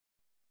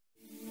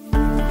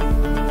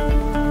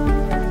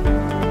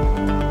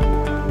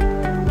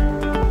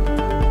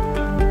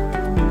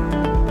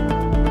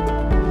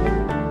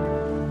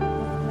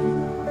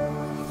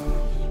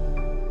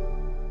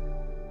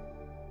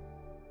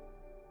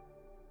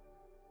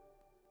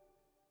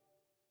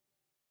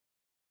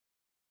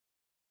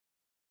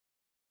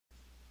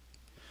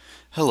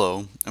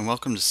Hello and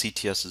welcome to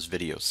CTS's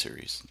video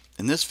series.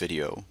 In this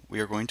video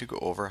we are going to go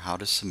over how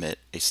to submit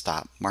a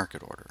stop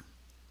market order.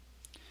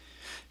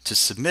 To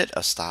submit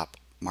a stop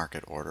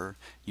market order,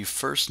 you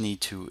first need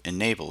to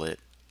enable it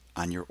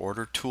on your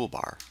order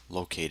toolbar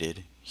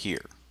located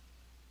here.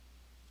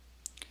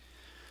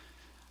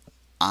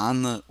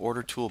 On the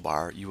order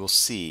toolbar you will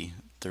see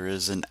there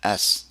is an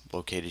S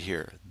located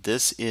here.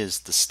 This is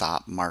the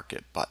stop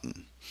market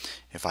button.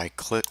 If I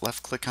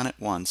left click on it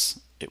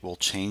once, it will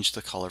change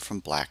the color from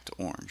black to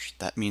orange.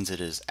 That means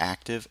it is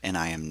active and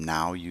I am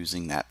now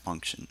using that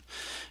function.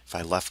 If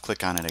I left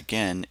click on it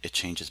again, it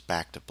changes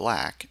back to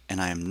black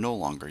and I am no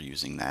longer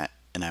using that,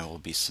 and I will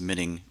be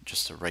submitting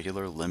just a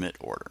regular limit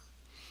order.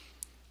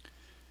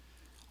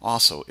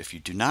 Also, if you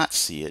do not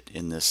see it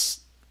in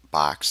this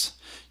box,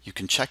 you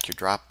can check your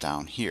drop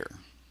down here.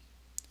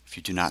 If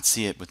you do not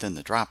see it within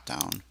the drop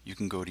down, you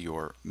can go to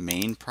your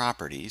main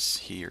properties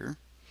here,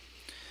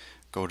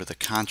 go to the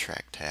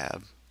contract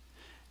tab,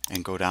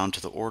 and go down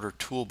to the order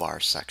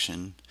toolbar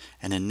section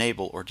and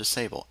enable or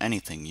disable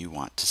anything you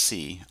want to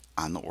see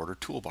on the order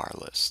toolbar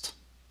list.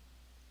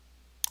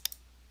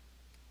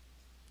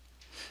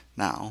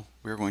 Now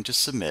we're going to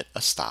submit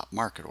a stop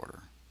market order.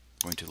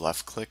 I'm going to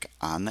left click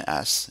on the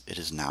S. It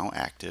is now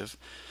active.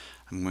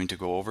 I'm going to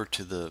go over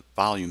to the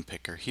volume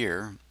picker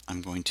here.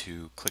 I'm going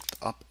to click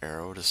the up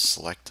arrow to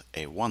select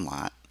a one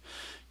lot.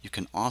 You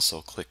can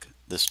also click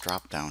this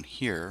drop down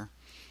here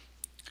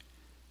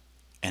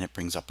and it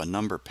brings up a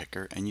number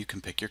picker and you can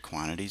pick your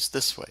quantities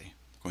this way.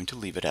 I'm going to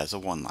leave it as a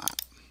one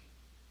lot.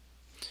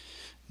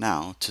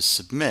 Now to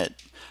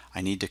submit,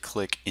 I need to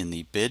click in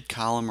the bid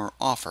column or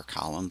offer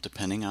column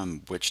depending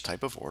on which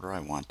type of order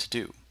I want to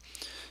do.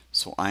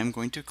 So I'm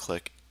going to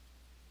click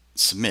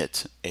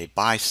submit a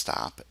buy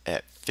stop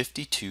at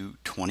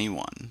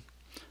 52.21. I'm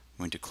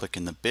going to click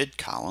in the bid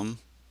column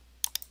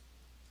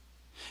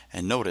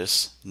and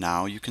notice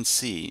now you can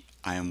see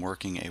I am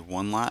working a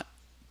one lot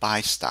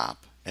buy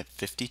stop at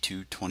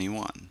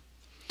 52.21.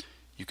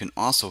 You can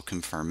also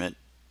confirm it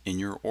in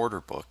your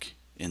order book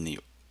in the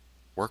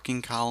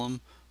working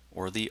column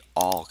or the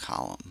all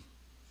column.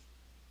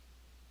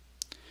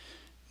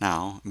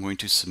 Now I'm going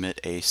to submit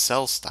a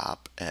sell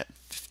stop at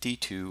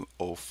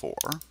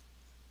 52.04.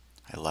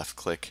 I left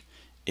click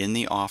in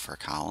the offer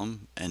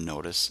column and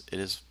notice it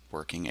is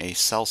working a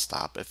sell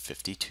stop at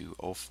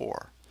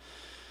 52.04.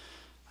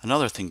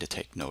 Another thing to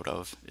take note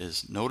of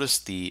is notice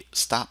the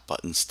stop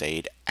button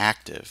stayed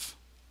active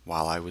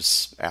while I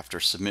was after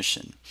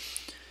submission.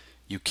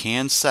 You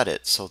can set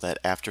it so that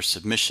after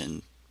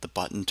submission the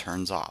button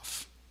turns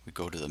off. We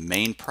go to the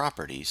main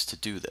properties to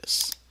do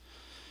this.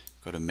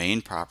 Go to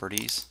main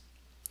properties,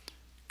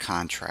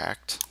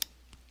 contract,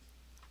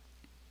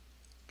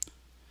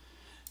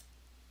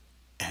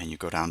 and you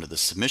go down to the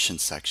submission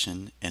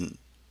section and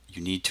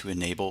you need to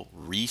enable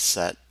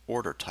reset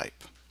order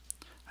type.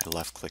 I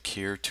left click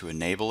here to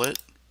enable it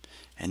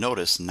and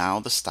notice now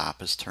the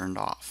stop is turned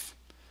off.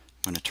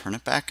 I'm going to turn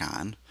it back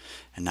on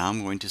and now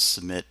I'm going to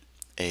submit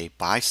a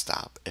buy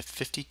stop at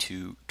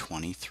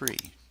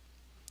 52.23.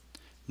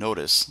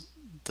 Notice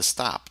the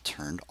stop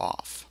turned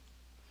off.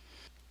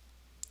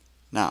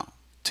 Now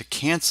to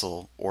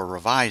cancel or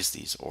revise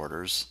these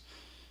orders,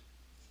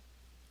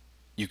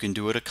 you can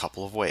do it a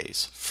couple of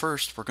ways.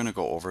 First, we're going to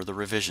go over the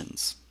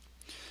revisions.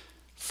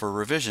 For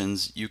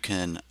revisions, you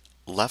can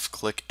left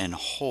click and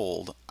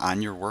hold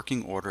on your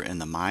working order in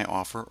the My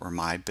Offer or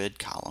My Bid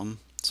column.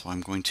 So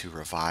I'm going to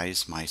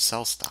revise my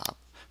sell stop.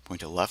 I'm going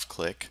to left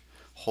click,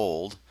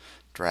 hold,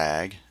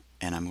 drag,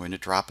 and I'm going to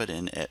drop it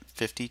in at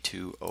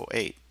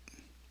 52.08.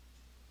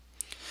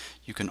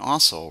 You can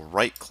also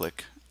right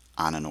click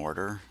on an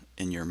order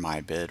in your My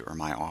Bid or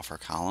My Offer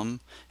column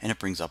and it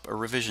brings up a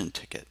revision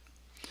ticket.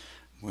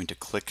 I'm going to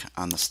click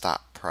on the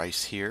stop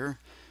price here.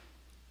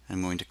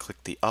 I'm going to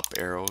click the up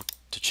arrow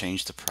to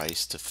change the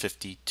price to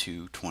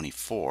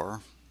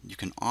 52.24. You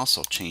can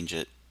also change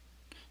it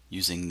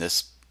using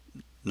this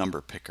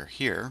number picker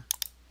here.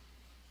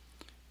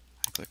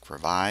 I click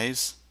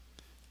revise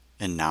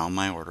and now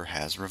my order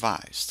has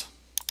revised.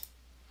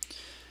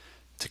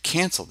 To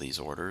cancel these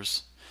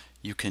orders,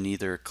 you can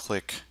either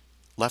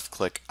left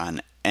click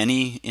on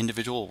any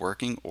individual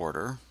working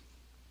order.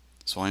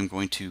 So I'm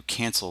going to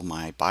cancel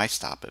my buy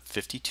stop at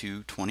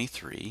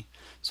 52.23.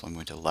 So I'm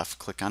going to left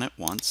click on it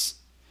once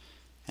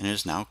and it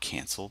is now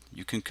canceled.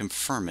 You can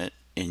confirm it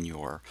in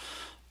your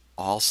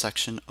all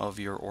section of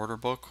your order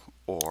book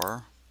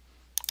or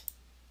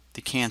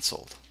the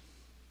canceled.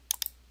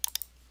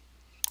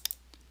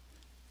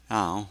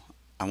 Now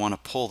I want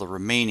to pull the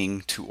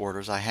remaining two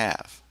orders I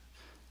have,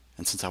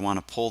 and since I want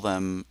to pull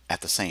them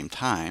at the same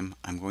time,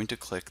 I'm going to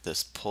click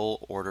this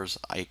pull orders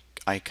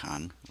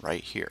icon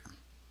right here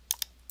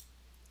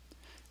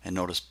and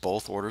notice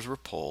both orders were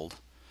pulled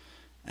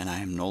and I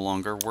am no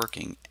longer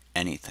working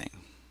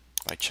anything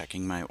by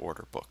checking my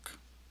order book.